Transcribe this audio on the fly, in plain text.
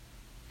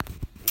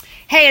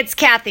Hey, it's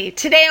Kathy.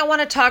 Today I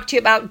want to talk to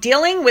you about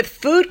dealing with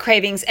food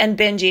cravings and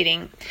binge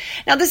eating.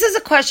 Now, this is a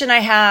question I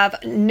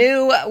have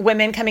new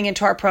women coming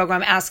into our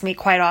program ask me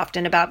quite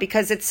often about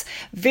because it's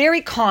very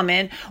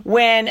common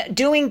when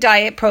doing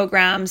diet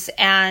programs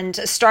and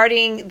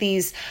starting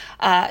these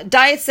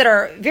diets that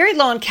are very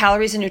low in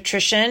calories and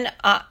nutrition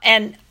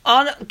and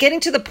on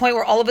getting to the point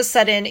where all of a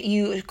sudden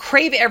you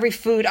crave every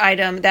food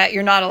item that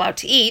you're not allowed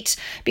to eat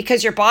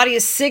because your body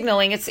is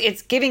signaling,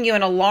 it's giving you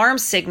an alarm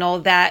signal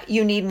that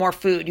you need more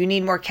food, you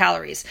need more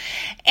calories.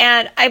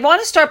 And I want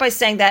to start by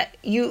saying that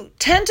you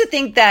tend to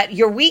think that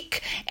you're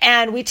weak,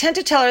 and we tend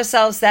to tell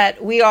ourselves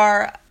that we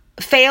are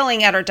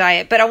failing at our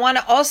diet. But I want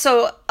to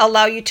also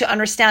allow you to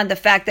understand the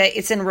fact that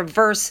it's in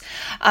reverse,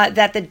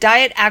 that the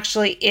diet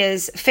actually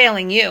is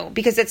failing you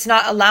because it's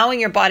not allowing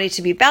your body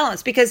to be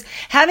balanced. Because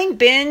having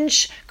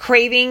binge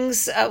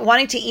cravings,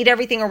 wanting to eat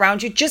everything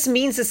around you just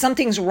means that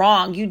something's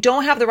wrong. You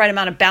don't have the right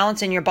amount of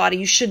balance in your body.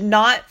 You should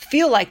not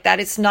feel like that.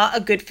 It's not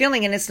a good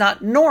feeling and it's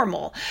not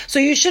normal. So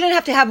you shouldn't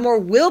have to have more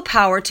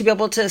willpower to be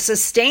able to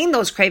sustain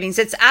those cravings.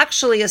 It's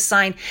actually a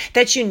sign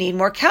that you need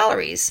more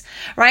calories,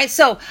 right?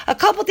 So a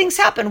couple things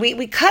happen.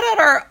 We cut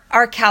out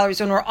our calories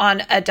when we're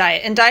on a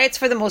diet, and diets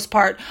for the most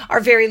part are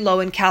very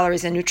low in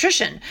calories and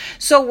nutrition.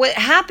 So what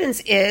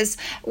happens is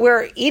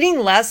we're eating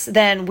less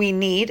than we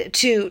need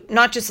to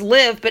not just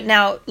live, but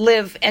now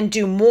live and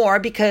do more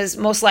because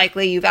most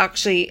likely you've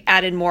actually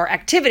added more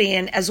activity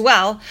in as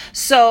well.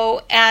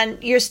 So, and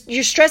you're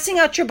stressing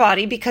out your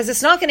body because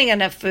it's not getting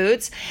enough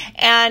foods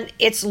and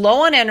it's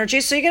low on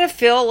energy. So you're going to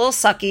feel a little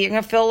sucky. You're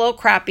going to feel a little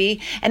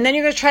crappy. And then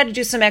you're going to try to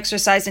do some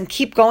exercise and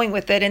keep going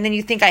with it. And then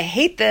you think, I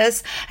hate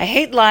this. I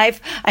hate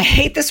life. I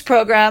hate this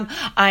program.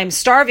 I'm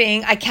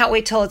starving. I can't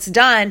wait till it's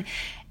done.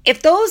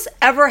 If those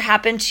ever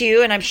happen to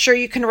you, and I'm sure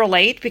you can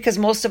relate because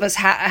most of us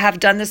have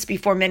done this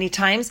before many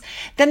times,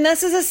 then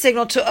this is a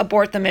signal to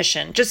abort the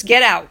mission. Just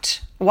get out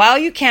while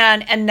you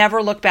can and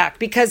never look back,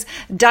 because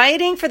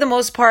dieting for the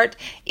most part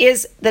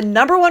is the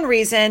number one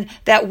reason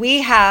that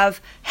we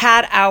have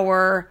had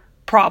our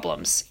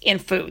problems in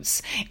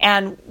foods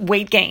and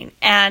weight gain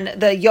and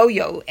the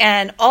yo-yo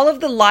and all of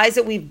the lies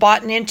that we've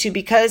bought into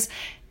because,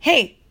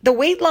 hey, the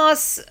weight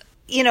loss,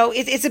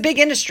 it's a big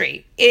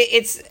industry.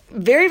 It's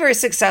very, very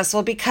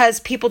successful because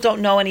people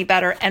don't know any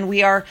better. And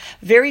we are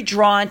very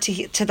drawn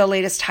to the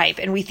latest hype.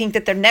 And we think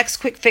that the next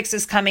quick fix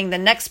is coming, the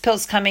next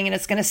pill's coming, and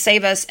it's going to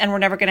save us and we're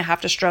never going to have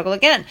to struggle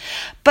again.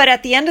 But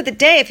at the end of the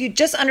day, if you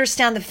just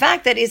understand the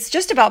fact that it's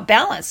just about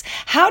balance,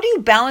 how do you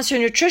balance your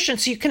nutrition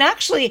so you can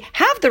actually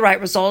have the right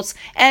results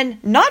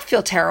and not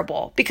feel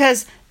terrible?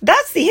 Because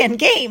that's the end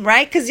game,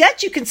 right? Because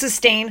yet you can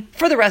sustain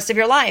for the rest of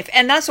your life.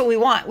 And that's what we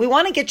want. We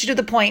want to get you to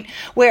the point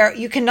where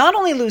you can not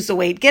only lose the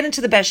weight, get into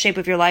the best shape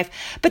of your life,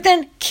 but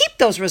then keep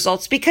those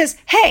results because,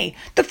 hey,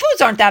 the foods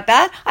aren't that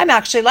bad. I'm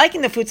actually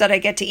liking the foods that I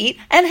get to eat.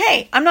 And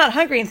hey, I'm not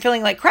hungry and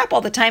feeling like crap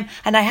all the time.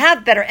 And I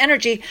have better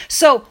energy.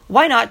 So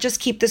why not just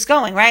keep this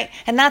going, right?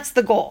 And that's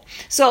the goal.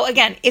 So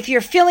again, if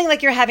you're feeling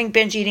like you're having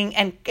binge eating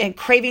and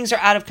cravings are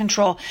out of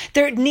control,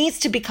 there needs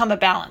to become a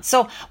balance.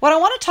 So what I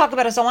want to talk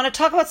about is I want to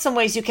talk about some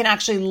ways you can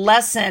actually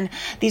lessen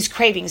these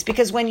cravings,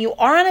 because when you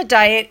are on a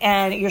diet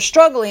and you're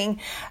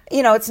struggling,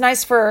 it's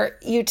nice for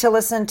you to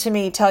listen to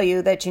me tell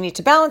you that you need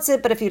to balance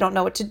it, but if you don't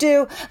know what to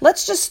do,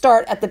 let's just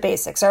start at the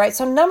basics, all right?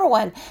 So number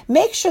one,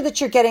 make sure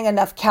that you're getting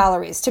enough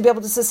calories to be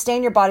able to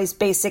sustain your body's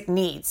basic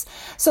needs.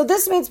 So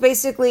this means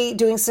basically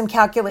doing some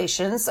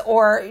calculations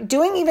or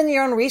doing even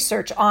your own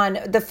research on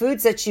the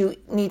foods that you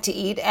need to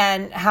eat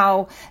and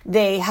how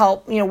they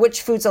help,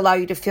 which foods allow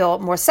you to feel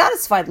more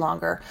satisfied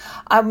longer.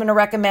 I'm going to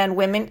recommend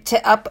women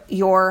to up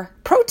your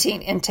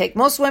protein intake.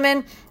 Most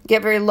women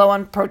get very low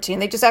on protein.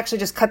 They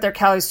just cut their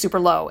calories super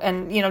low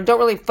and, don't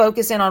really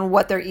focus in on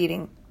what they're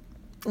eating.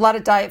 A lot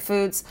of diet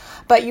foods,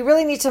 but you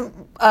really need to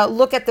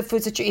look at the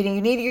foods that you're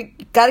eating. You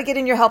got to get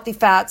in your healthy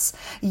fats.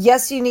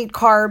 Yes, you need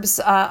carbs.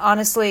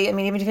 Honestly, even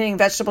if you're eating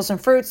vegetables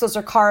and fruits, those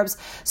are carbs.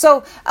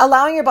 So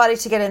allowing your body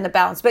to get in the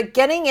balance, but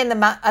getting in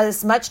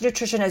as much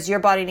nutrition as your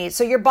body needs.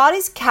 So your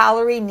body's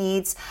calorie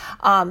needs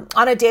on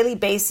a daily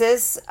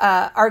basis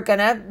are going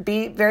to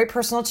be very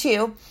personal to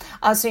you.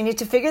 So you need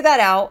to figure that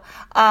out.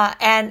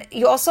 And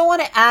you also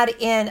want to add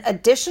in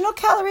additional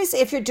calories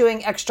if you're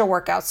doing extra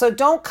workouts. So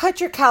don't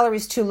cut your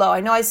calories too low. I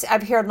know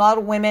I've heard a lot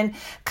of women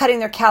cutting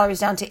their calories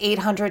down to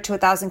 800 to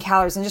 1,000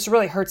 calories, and it just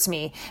really hurts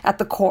me at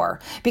the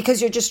core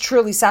because you're just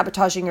truly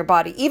sabotaging your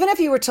body. Even if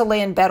you were to lay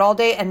in bed all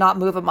day and not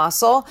move a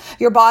muscle,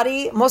 your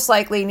body most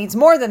likely needs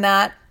more than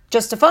that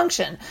just to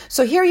function.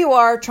 So here you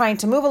are trying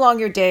to move along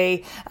your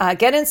day,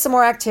 get in some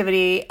more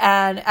activity,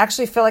 and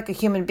actually feel like a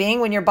human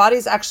being when your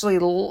body's actually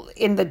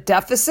in the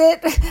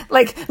deficit,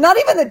 like not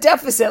even the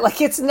deficit,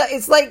 like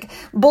it's like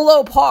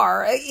below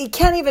par. You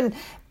can't even,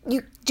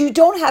 you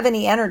don't have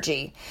any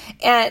energy.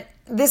 And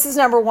this is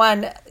number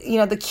one.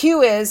 The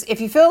cue is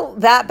if you feel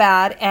that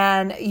bad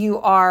and you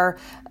are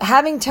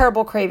having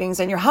terrible cravings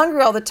and you're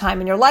hungry all the time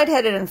and you're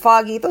lightheaded and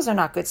foggy, those are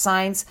not good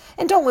signs.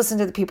 And don't listen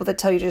to the people that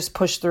tell you to just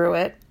push through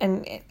it.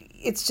 And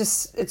it's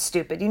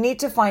stupid. You need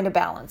to find a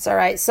balance. All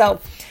right.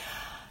 So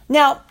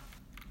now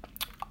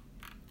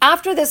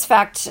after this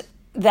fact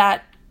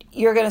that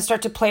you're going to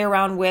start to play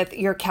around with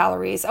your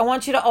calories, I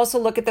want you to also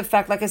look at the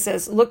fact, like I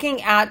says, looking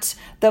at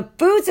the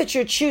foods that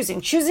you're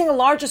choosing a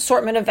large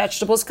assortment of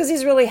vegetables, because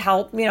these really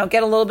help,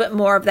 get a little bit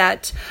more of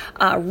that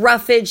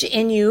roughage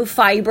in you,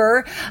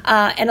 fiber,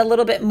 and a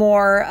little bit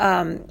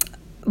more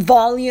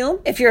volume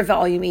if you're a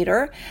volume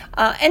eater,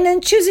 and then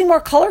choosing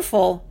more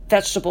colorful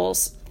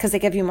vegetables because they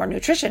give you more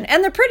nutrition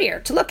and they're prettier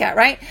to look at,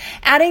 right?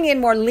 Adding in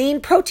more lean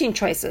protein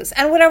choices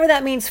and whatever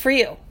that means for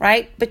you,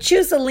 right? But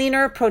choose the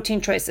leaner protein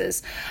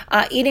choices.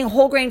 Eating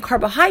whole grain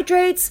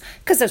carbohydrates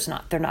because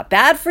they're not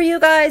bad for you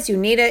guys. You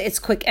need it. It's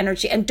quick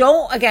energy. And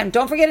don't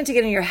forget to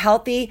get in your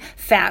healthy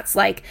fats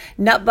like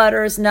nut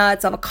butters,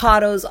 nuts,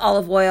 avocados,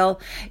 olive oil.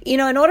 In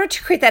order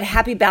to create that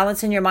happy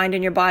balance in your mind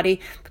and your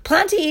body,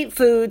 plan to eat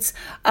foods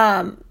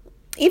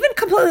even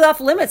completely off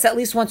limits at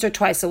least once or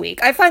twice a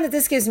week. I find that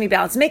this gives me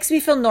balance, makes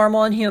me feel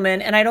normal and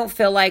human, and I don't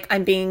feel like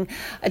I'm being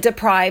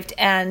deprived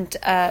and,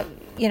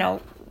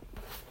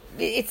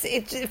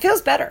 it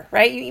feels better,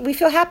 right? We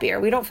feel happier.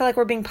 We don't feel like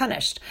we're being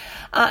punished.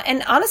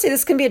 And honestly,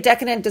 this can be a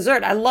decadent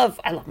dessert. I love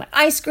my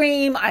ice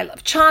cream. I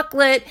love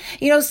chocolate,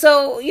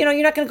 so,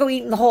 you're not going to go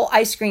eating the whole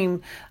ice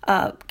cream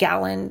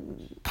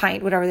gallon,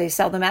 pint, whatever they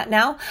sell them at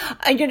now.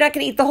 And you're not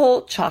going to eat the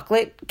whole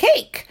chocolate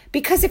cake.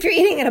 Because if you're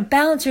eating in a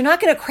balance, you're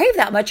not going to crave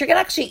that much. You're going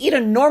to actually eat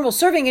a normal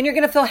serving and you're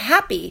going to feel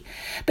happy.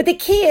 But the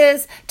key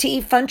is to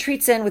eat fun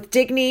treats in with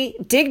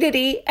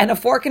dignity and a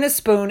fork and a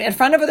spoon in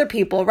front of other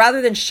people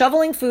rather than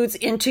shoveling foods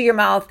into your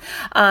mouth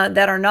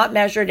that are not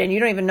measured and you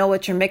don't even know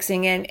what you're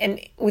mixing in and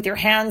with your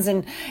hands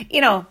and,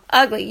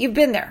 ugly. You've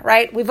been there,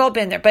 right? We've all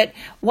been there. But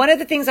one of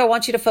the things I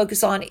want you to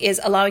focus on is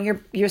allowing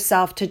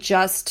yourself to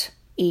just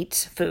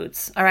eat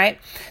foods. All right.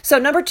 So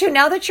number 2,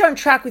 now that you're on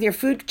track with your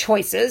food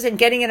choices and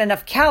getting in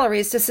enough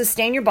calories to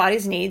sustain your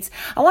body's needs,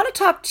 I want to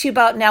talk to you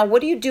about now,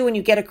 what do you do when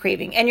you get a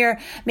craving and you're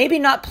maybe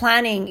not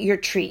planning your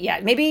treat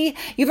yet? Maybe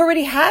you've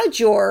already had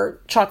your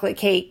chocolate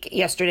cake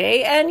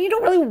yesterday and you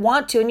don't really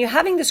want to, and you're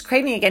having this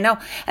craving again. Now,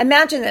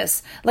 imagine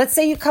this. Let's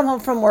say you come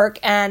home from work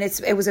and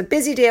it was a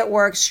busy day at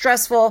work,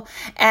 stressful,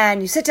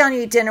 and you sit down,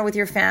 you eat dinner with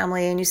your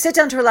family, and you sit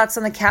down to relax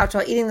on the couch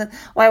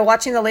while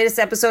watching the latest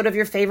episode of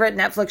your favorite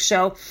Netflix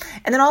show.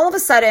 And then all of a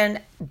sudden,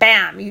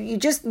 bam, you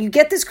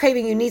get this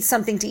craving. You need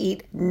something to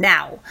eat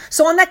now.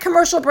 So on that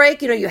commercial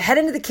break, you head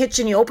into the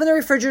kitchen, you open the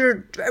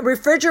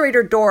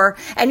refrigerator door,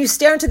 and you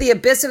stare into the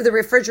abyss of the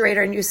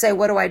refrigerator and you say,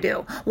 what do I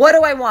do? What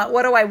do I want?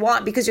 What do I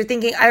want? Because you're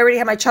thinking, I already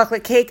have my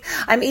chocolate cake.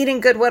 I'm eating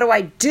good. What do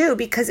I do?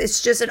 Because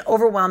it's just an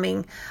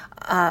overwhelming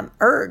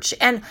urge.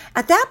 And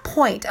at that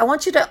point, I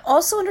want you to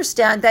also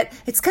understand that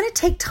it's going to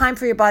take time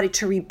for your body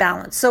to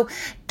rebalance. So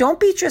don't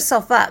beat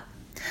yourself up.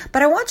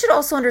 But I want you to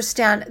also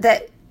understand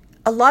that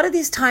a lot of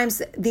these times,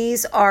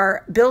 these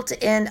are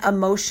built-in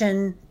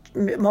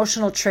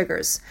emotional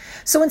triggers.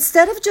 So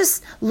instead of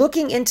just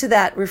looking into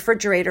that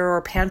refrigerator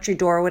or pantry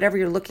door or whatever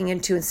you're looking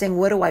into and saying,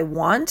 what do I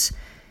want?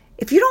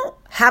 If you don't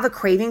have a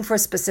craving for a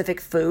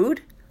specific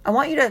food, I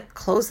want you to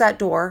close that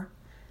door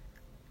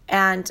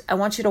and I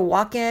want you to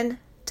walk in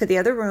to the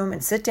other room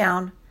and sit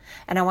down,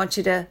 and I want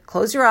you to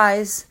close your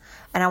eyes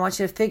and I want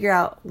you to figure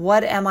out,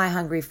 what am I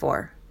hungry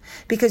for?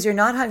 Because you're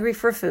not hungry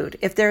for food.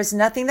 If there's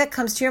nothing that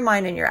comes to your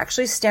mind and you're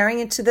actually staring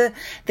into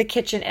the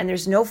kitchen and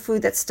there's no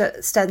food that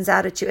stands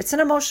out at you, it's an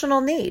emotional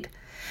need.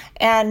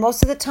 And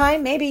most of the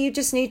time, maybe you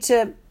just need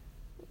to,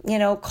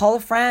 call a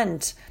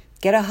friend,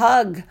 get a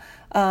hug,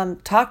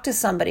 talk to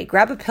somebody,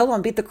 grab a pillow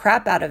and beat the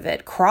crap out of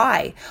it,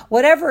 cry,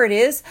 whatever it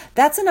is,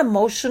 that's an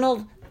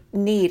emotional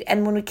need.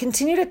 And when we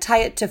continue to tie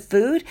it to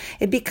food,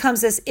 it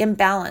becomes this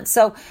imbalance.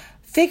 So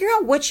figure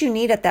out what you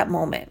need at that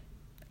moment.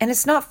 And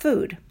it's not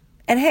food.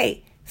 And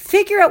hey,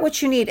 figure out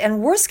what you need.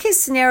 And worst case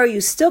scenario,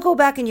 you still go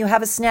back and you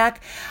have a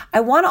snack.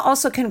 I want to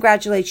also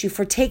congratulate you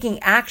for taking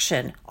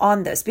action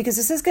on this, because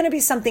this is going to be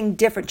something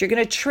different. You're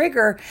going to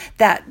trigger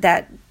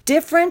that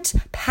different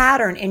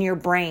pattern in your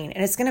brain,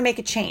 and it's going to make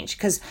a change,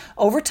 because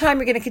over time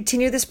you're going to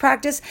continue this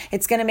practice.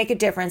 It's going to make a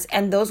difference,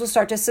 and those will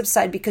start to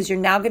subside because you're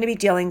now going to be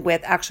dealing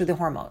with actually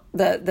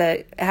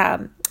the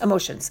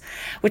emotions,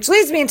 which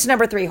leads me into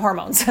number 3,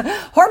 hormones.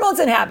 Hormones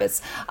and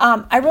habits.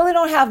 I really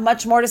don't have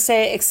much more to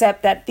say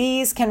except that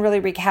these can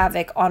really wreak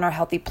havoc on our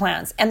healthy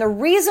plans. And the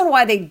reason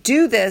why they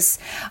do this,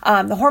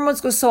 the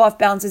hormones go so off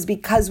balance, is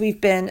because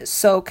we've been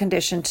so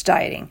conditioned to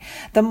dieting.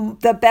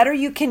 The better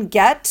you can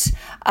get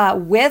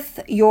with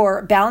your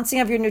balancing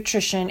of your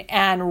nutrition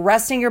and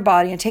resting your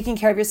body and taking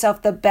care of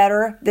yourself, the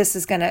better this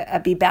is going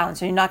to be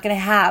balanced. And you're not going to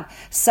have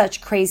such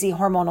crazy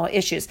hormonal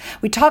issues.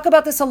 We talk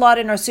about this a lot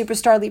in our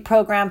Superstar Elite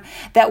program,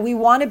 that we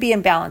want to be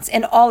in balance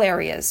in all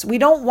areas. We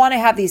don't want to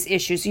have these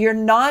issues. You're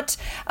not,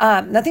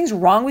 nothing's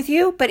wrong with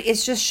you, but it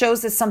just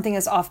shows that something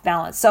is off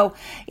balance. So,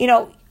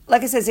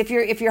 like I said,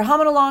 if you're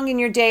humming along in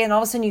your day and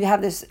all of a sudden you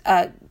have this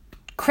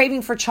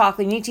craving for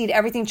chocolate, you need to eat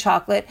everything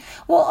chocolate.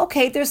 Well,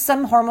 okay, there's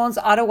some hormones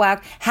out of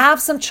whack. Have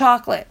some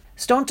chocolate.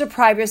 So don't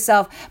deprive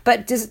yourself,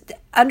 but just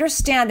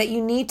understand that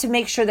you need to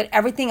make sure that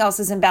everything else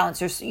is in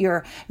balance.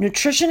 Your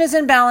nutrition is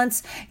in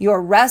balance,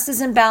 your rest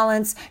is in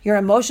balance, your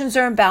emotions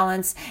are in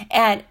balance.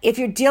 And if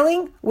you're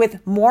dealing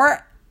with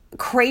more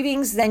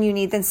cravings than you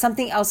need, then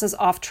something else is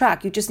off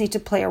track. You just need to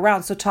play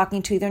around. So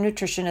talking to either a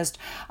nutritionist,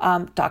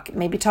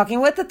 maybe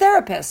talking with a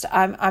therapist.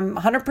 I'm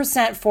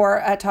 100%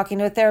 for talking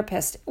to a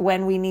therapist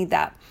when we need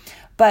that.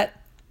 But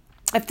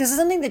if this is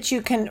something that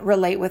you can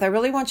relate with, I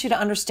really want you to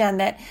understand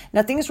that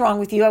nothing is wrong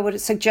with you. I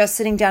would suggest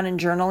sitting down and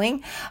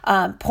journaling,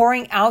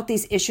 pouring out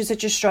these issues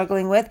that you're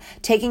struggling with,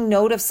 taking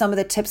note of some of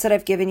the tips that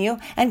I've given you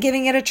and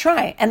giving it a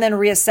try, and then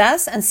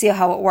reassess and see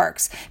how it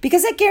works.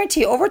 Because I guarantee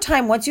you, over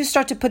time, once you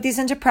start to put these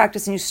into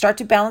practice and you start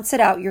to balance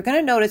it out, you're going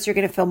to notice you're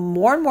going to feel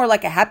more and more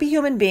like a happy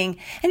human being,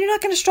 and you're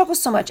not going to struggle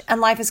so much,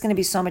 and life is going to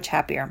be so much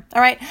happier.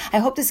 All right. I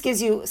hope this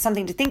gives you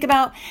something to think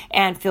about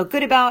and feel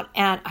good about,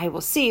 and I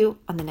will see you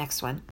on the next one.